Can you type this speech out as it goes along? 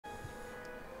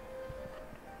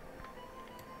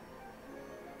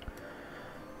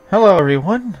Hello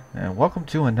everyone, and welcome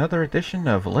to another edition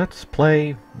of Let's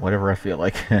Play Whatever I Feel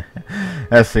Like.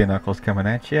 SC Knuckles coming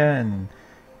at you, and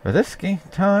for this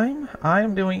time,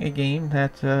 I'm doing a game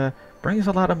that brings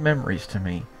a lot of memories to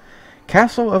me.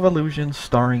 Castle of Illusion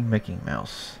starring Mickey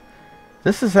Mouse.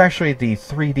 This is actually the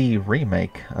 3D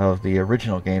remake of the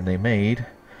original game they made,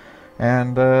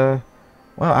 and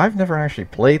well, I've never actually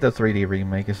played the 3D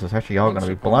remake. This is actually all going to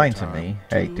be blind to me.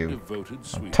 Hey, dude.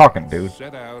 I'm talking, dude.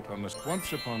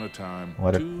 Once upon a time,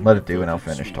 Let it do, and I'll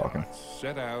finish talking.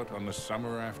 Set out on a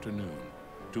summer afternoon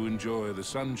to enjoy the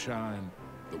sunshine,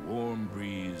 the warm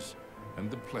breeze,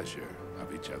 and the pleasure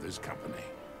of each other's company.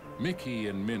 Mickey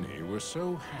and Minnie were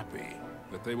so happy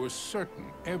that they were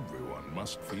certain everyone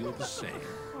must feel the same.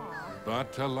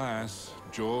 But alas,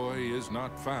 joy is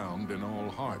not found in all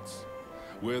hearts.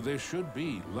 Where there should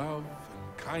be love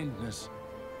and kindness,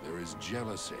 there is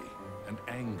jealousy and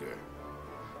anger.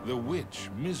 The witch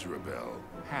Miserabel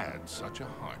had such a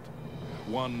heart,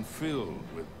 one filled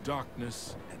with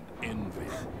darkness and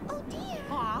envy. Oh dear!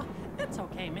 Aw, it's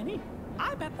okay, Minnie.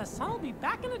 I bet the sun'll be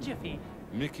back in a jiffy.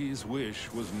 Mickey's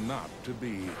wish was not to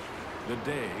be. The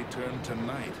day turned to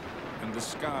night, and the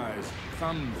skies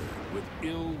thundered with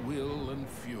ill will and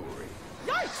fury.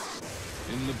 Yikes!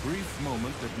 In the brief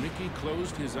moment that Mickey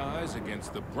closed his eyes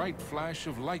against the bright flash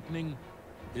of lightning,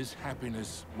 his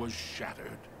happiness was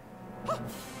shattered.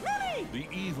 Minnie! The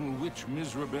evil witch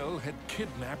Miserabel had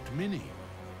kidnapped Minnie.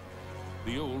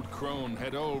 The old crone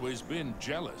had always been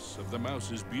jealous of the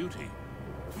mouse's beauty.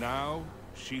 Now,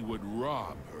 she would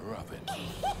rob her of it.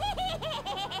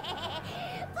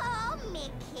 Oh,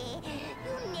 Mickey,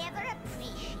 you never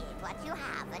appreciate what you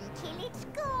have until it's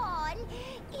gone.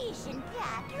 Isn't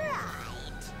that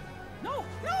right? No!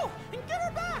 No! And get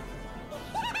her back!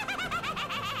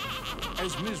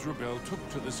 As Miserabel took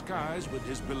to the skies with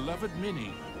his beloved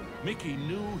Minnie, Mickey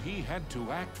knew he had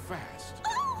to act fast.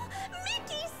 Oh,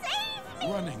 Mickey, save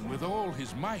me! Running with all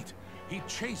his might, he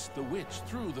chased the witch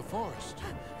through the forest.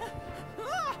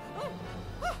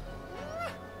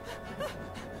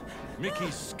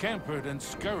 Mickey scampered and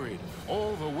scurried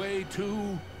all the way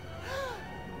to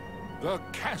the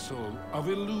Castle of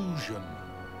Illusion.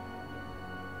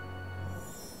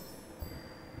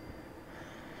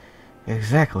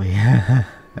 Exactly.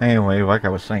 Anyway, like I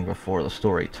was saying before, the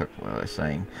story took what I was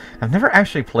saying. I've never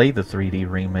actually played the 3D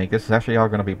remake. This is actually all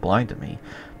going to be blind to me.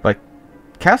 But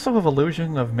Castle of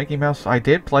Illusion of Mickey Mouse, I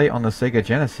did play on the Sega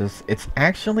Genesis. It's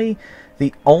actually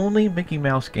the only Mickey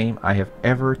Mouse game I have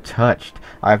ever touched.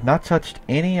 I have not touched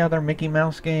any other Mickey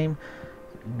Mouse game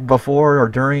before or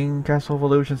during Castle of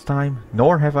Illusion's time,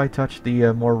 nor have I touched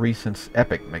the more recent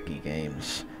Epic Mickey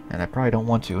games. And I probably don't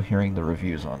want to, hearing the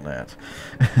reviews on that.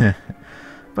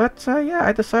 But, yeah,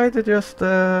 I decided to just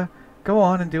go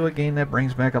on and do a game that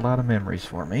brings back a lot of memories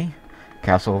for me.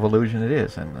 Castle of Illusion it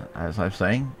is, and as I'm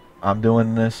saying, I'm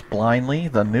doing this blindly,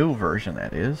 the new version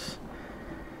that is.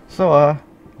 So,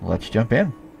 let's jump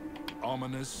in.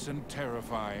 Ominous and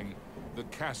terrifying, the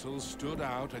castle stood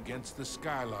out against the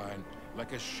skyline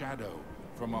like a shadow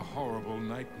from a horrible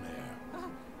nightmare.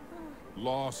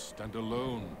 Lost and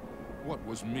alone, what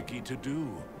was Mickey to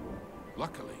do?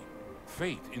 Luckily,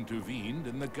 fate intervened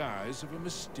in the guise of a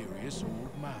mysterious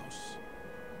old mouse.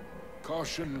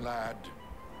 Caution, lad,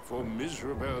 for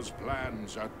Miserabel's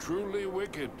plans are truly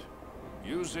wicked.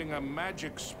 Using a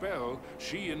magic spell,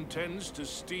 she intends to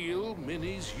steal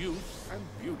Minnie's youth and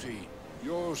beauty.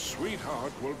 Your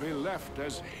sweetheart will be left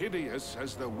as hideous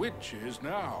as the witch is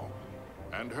now,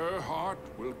 and her heart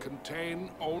will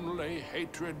contain only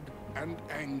hatred and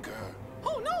anger.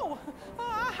 Oh no!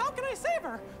 How can I save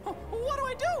her? What do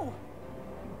I do?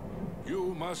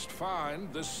 You must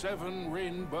find the 7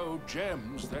 rainbow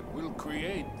gems that will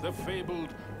create the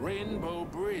fabled Rainbow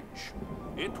Bridge.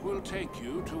 It will take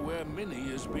you to where Minnie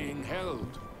is being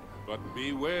held. But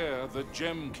beware the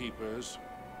Gem Keepers.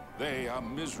 They are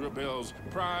Miserabel's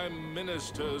prime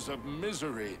ministers of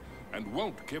misery and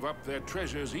won't give up their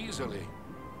treasures easily.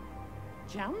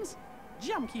 Gems?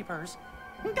 Gem keepers.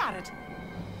 Got it.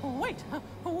 Wait,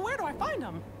 where do I find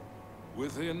them?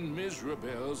 Within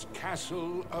Miserabel's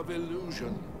Castle of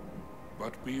Illusion.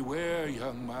 But beware,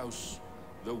 young mouse.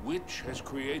 The witch has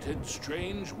created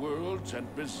strange worlds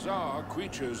and bizarre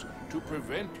creatures to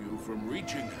prevent you from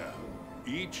reaching her.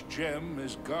 Each gem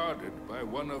is guarded by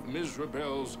one of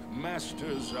Miserabel's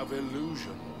Masters of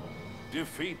Illusion.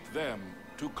 Defeat them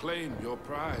to claim your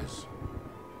prize.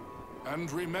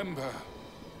 And remember,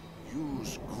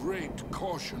 use great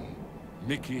caution.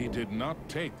 Mickey did not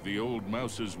take the old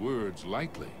mouse's words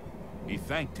lightly. He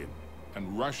thanked him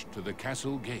and rushed to the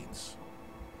castle gates.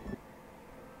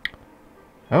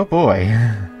 Oh boy.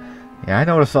 Yeah, I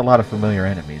noticed a lot of familiar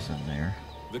enemies in there.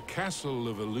 The Castle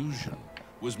of Illusion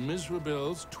was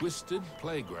Mizrabel's twisted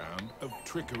playground of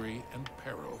trickery and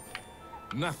peril.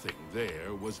 Nothing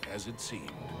there was as it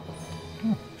seemed.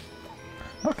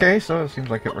 Okay, so it seems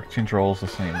like it controls the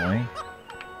same way.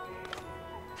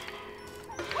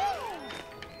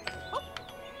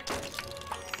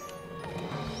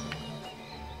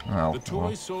 Oh, The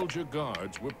toy soldier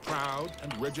guards were proud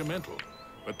and regimental,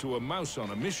 but to a mouse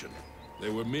on a mission, they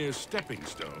were mere stepping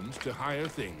stones to higher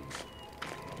things.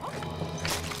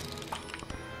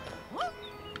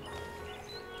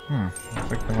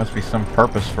 Looks like there must be some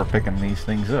purpose for picking these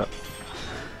things up.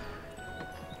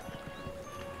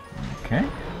 Okay.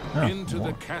 Oh, Into more.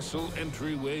 the castle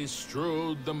entryway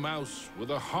strode the mouse with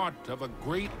the heart of a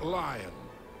great lion,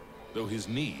 though his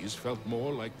knees felt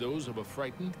more like those of a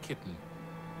frightened kitten.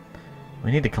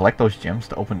 We need to collect those gems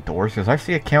to open doors, because I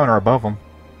see a counter above them.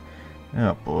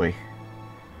 Oh boy.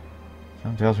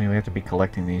 Something tells me we have to be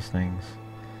collecting these things.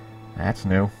 That's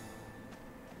new.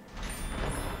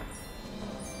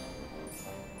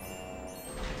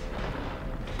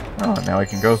 Oh, now I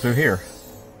can go through here.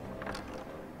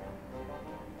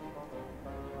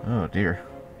 Oh dear.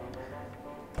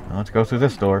 Well, let's go through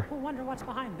this door. I wonder what's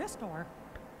behind this door.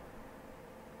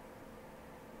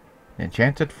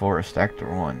 Enchanted Forest, Act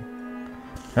 1.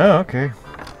 Oh, okay.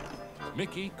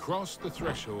 Mickey crossed the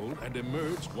threshold and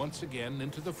emerged once again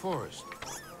into the forest.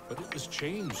 But it was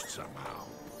changed somehow.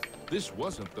 This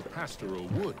wasn't the pastoral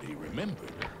wood he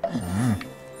remembered.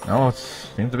 No, it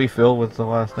seems to be filled with a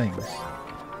lot of things.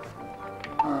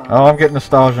 Oh, I'm getting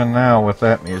nostalgia now with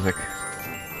that music.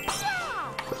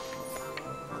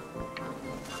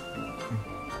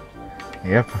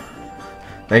 Yep.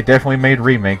 They definitely made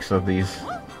remakes of these.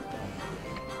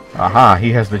 Aha,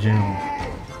 he has the gem.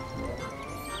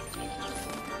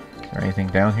 Is there anything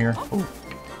down here? Ooh.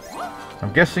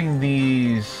 I'm guessing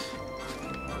these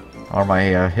are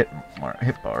my hit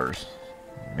bars.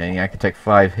 Meaning I can take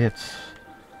 5 hits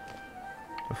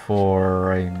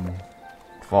before I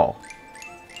fall.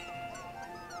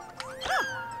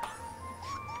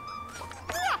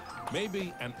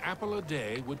 Maybe an apple a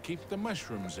day would keep the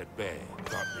mushrooms at bay,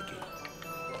 thought Mickey.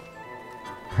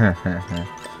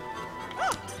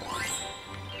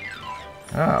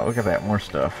 Oh, look at that, more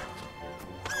stuff.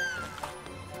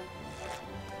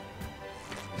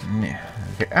 Yeah.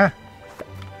 Okay. Ah!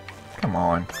 Come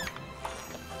on.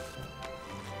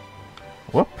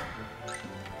 Whoop.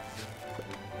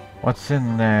 What's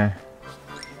in there?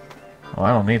 Oh,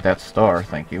 I don't need that star,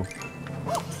 thank you.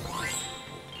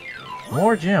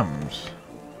 More gems.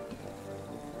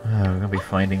 We're gonna be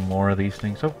finding more of these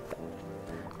things. Oh,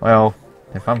 well,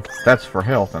 if that's for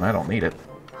health, then I don't need it.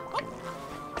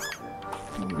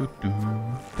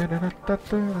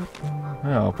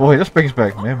 Oh boy, this brings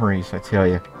back memories, I tell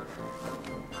you.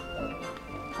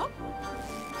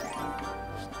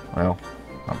 Well,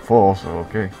 I'm full, so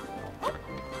okay.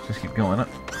 Let's just keep going up.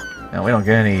 Now we don't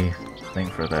get anything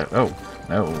for that. Oh,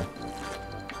 no.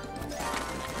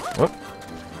 Whoop.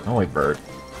 Oh wait, bird.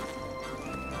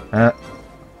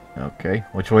 Okay,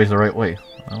 which way's the right way?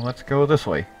 Well, let's go this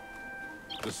way.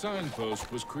 The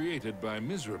signpost was created by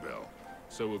Mizrabel,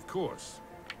 so of course,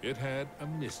 it had a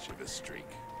mischievous streak.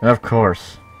 Of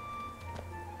course.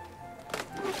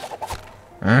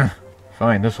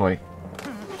 Fine, this way.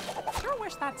 Sure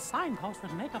wish that signpost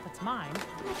would make up its mind.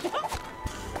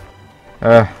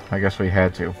 I guess we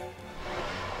had to.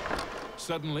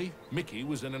 Suddenly, Mickey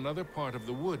was in another part of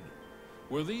the wood.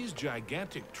 Were these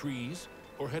gigantic trees,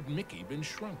 or had Mickey been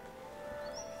shrunk?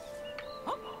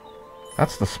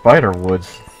 That's the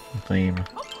Spiderwoods theme.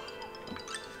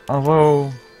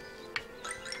 Although,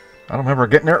 I don't remember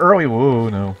getting there early. Whoa,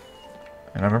 no.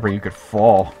 And I remember you could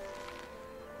fall.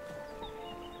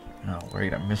 Oh,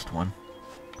 wait, I missed one.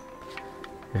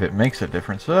 If it makes a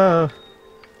difference, I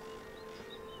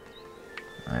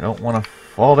don't want to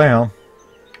fall down.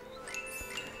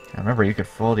 I remember you could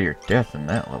fall to your death in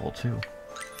that level, too.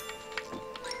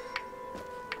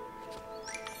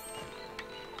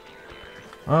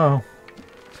 Oh.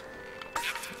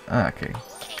 Okay.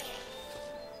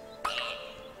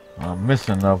 Well, I'm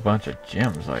missing a bunch of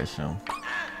gems, I assume.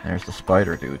 There's the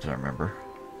spider dudes, I remember.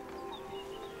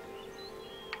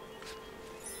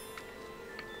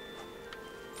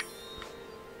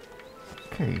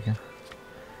 Okay.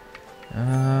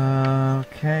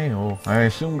 Okay, well, I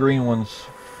assume green ones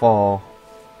fall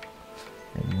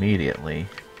immediately.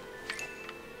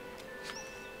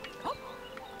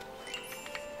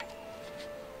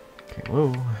 Okay,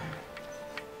 whoa.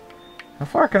 How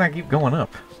far can I keep going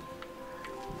up?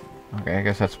 Okay, I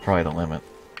guess that's probably the limit.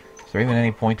 Is there even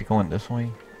any point to going this way?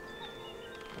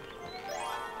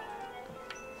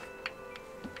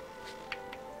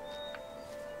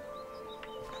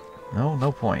 No,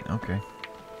 no point. Okay.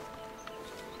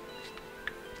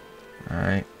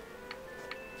 Alright.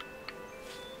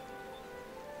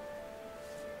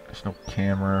 There's no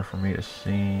camera for me to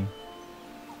see.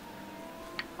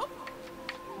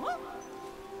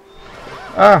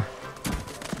 Ah!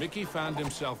 Mickey found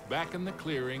himself back in the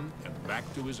clearing and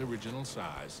back to his original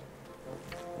size.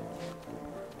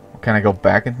 Can I go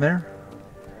back in there?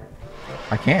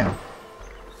 I can.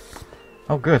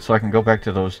 Oh good, so I can go back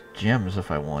to those gems if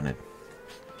I wanted.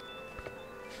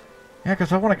 Yeah,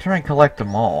 because I want to try and collect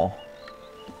them all.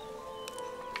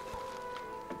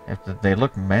 If they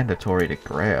look mandatory to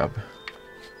grab.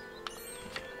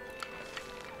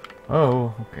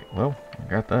 Oh, okay. Well, I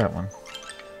got that one.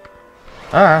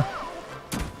 Ah!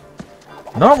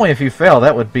 Normally if you fail,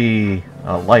 that would be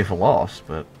a life lost,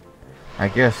 but I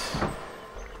guess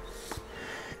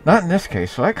not in this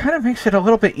case. So that kind of makes it a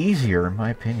little bit easier, in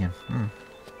my opinion.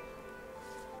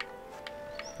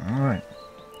 Alright.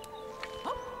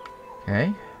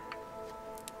 Okay.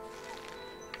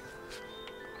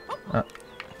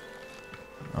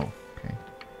 Oh, okay.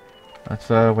 Let's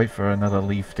wait for another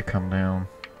leaf to come down.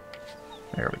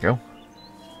 There we go.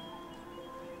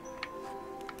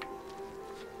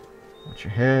 Watch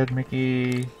your head,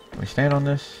 Mickey. Can we stand on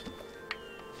this?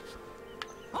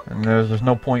 And there's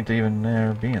no point to even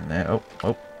there being there. Oh,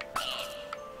 oh.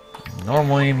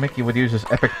 Normally, Mickey would use his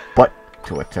epic butt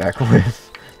to attack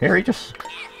with. Here, he just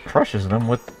crushes them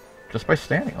with just by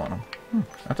standing on them.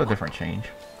 That's a different change.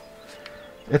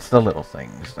 It's the little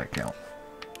things that count.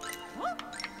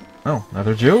 Oh,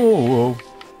 another jewel.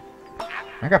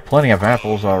 I got plenty of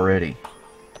apples already.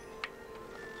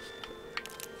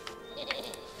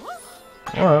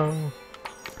 Whoa.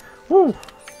 Woo.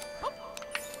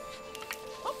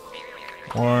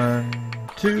 1,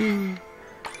 2.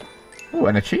 Ooh,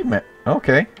 an achievement.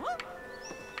 Okay.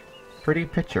 Pretty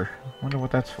picture. Wonder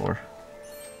what that's for.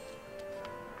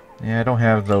 Yeah, I don't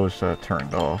have those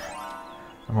turned off.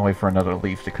 I'm gonna wait for another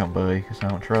leaf to come by because I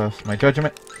don't trust my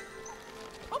judgment.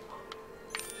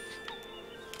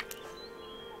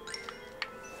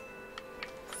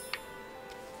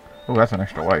 Oh, that's an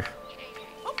extra life.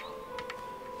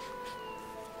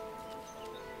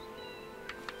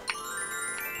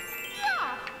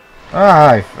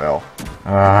 Ah, I fell.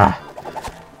 Ah.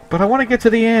 But I want to get to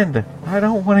the end. I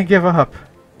don't want to give up.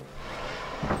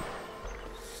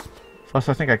 Plus,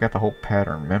 I think I got the whole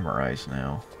pattern memorized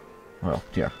now. Well,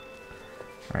 yeah.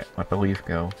 Alright, let the leaf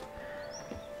go.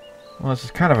 Well, this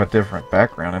is kind of a different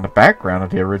background. In the background of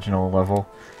the original level,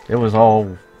 it was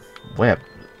all web.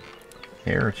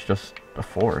 Here, it's just a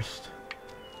forest.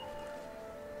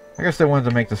 I guess they wanted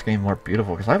to make this game more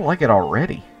beautiful, because I like it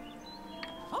already.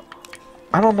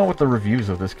 I don't know what the reviews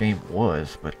of this game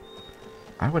was, but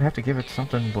I would have to give it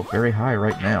something very high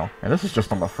right now. And this is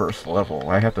just on the first level.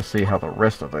 I have to see how the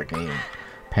rest of the game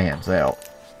pans out.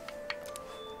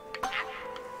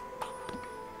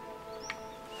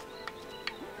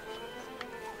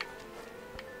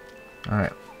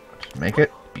 Alright, just make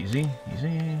it easy,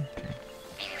 easy. Okay.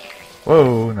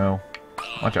 Whoa, no.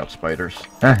 Watch out, spiders.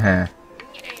 Haha.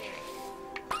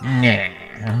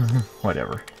 Nah.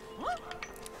 Whatever.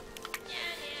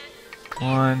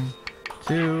 1,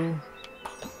 2.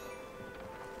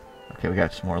 Okay, we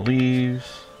got some more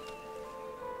leaves.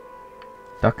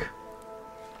 Duck.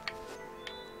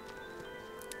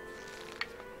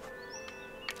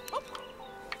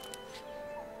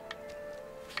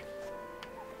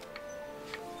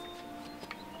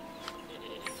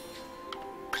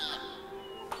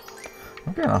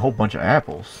 I'm getting a whole bunch of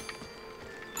apples.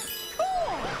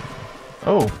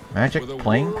 Oh, magic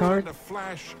playing card? In a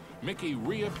flash, Mickey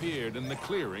reappeared in the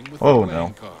clearing with Oh, the playing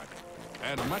no. card.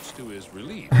 And much to his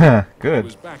relief, Good. he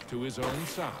was back to his own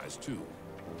size, too.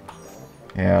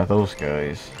 Yeah, those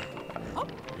guys.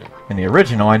 In the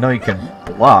original, I know you can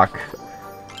block.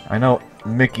 I know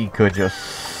Mickey could just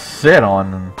sit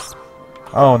on them.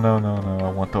 Oh, no, no, no.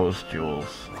 I want those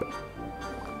jewels.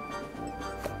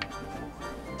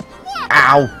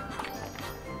 Ow!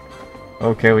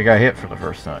 Okay, we got hit for the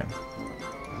first time.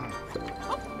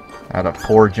 Out of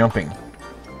poor jumping.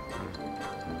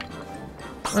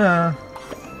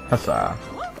 Huzzah.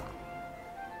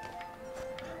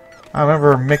 I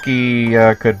remember Mickey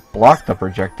could block the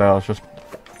projectiles just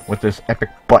with this epic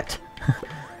butt.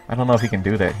 I don't know if he can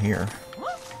do that here.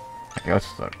 Okay,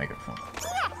 let's make it fun.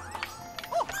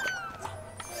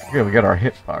 Okay, we got our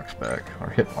hitbox back. Our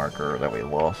hit marker that we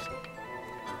lost.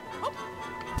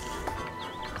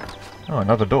 Oh,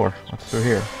 another door. What's through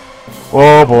here?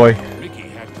 Oh boy. Mickey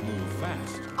had to move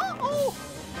fast.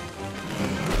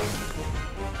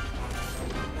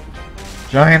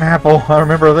 Giant apple. I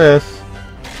remember this.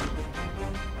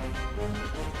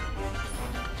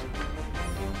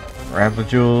 Grab the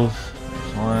jewels.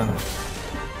 There's one.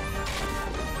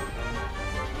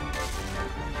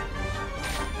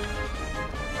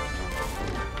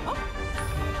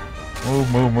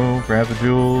 Move, move, move. Grab the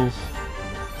jewels.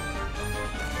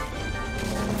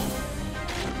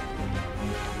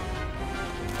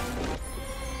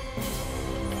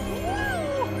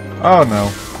 Oh no.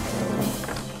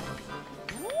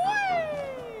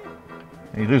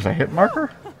 You lose a hit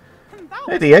marker?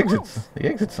 Hey, the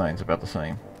exit sign's about the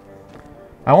same.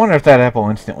 I wonder if that apple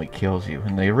instantly kills you.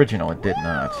 In the original, it did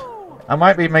not. I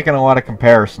might be making a lot of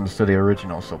comparisons to the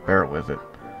original, so bear with it.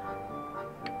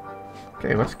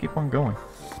 Okay, let's keep on going.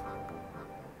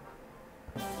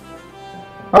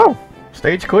 Oh!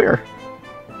 Stage clear!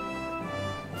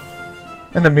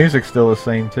 And the music's still the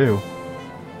same, too.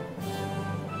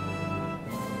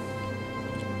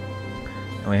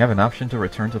 And we have an option to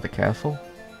return to the castle?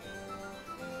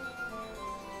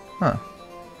 Huh.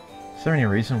 Is there any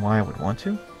reason why I would want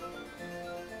to?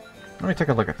 Let me take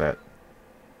a look at that.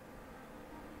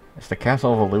 Is the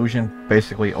Castle of Illusion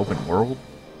basically open world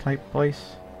type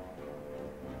place?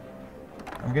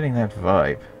 I'm getting that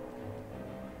vibe.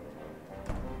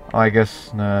 Oh, I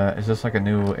guess, is this like a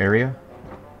new area?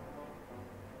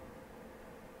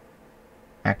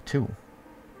 Act 2.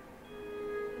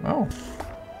 Oh.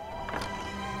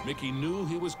 Mickey knew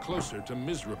he was closer to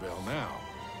Mizrabel now.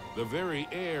 The very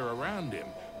air around him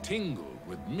tingled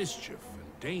with mischief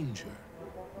and danger.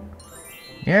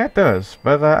 Yeah, it does.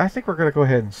 But I think we're going to go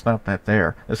ahead and stop that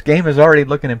there. This game is already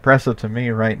looking impressive to me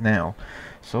right now.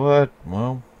 So,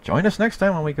 well, join us next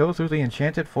time when we go through the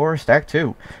Enchanted Forest Act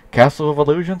 2. Castle of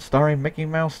Illusion starring Mickey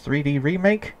Mouse 3D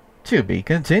Remake, to be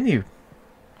continued.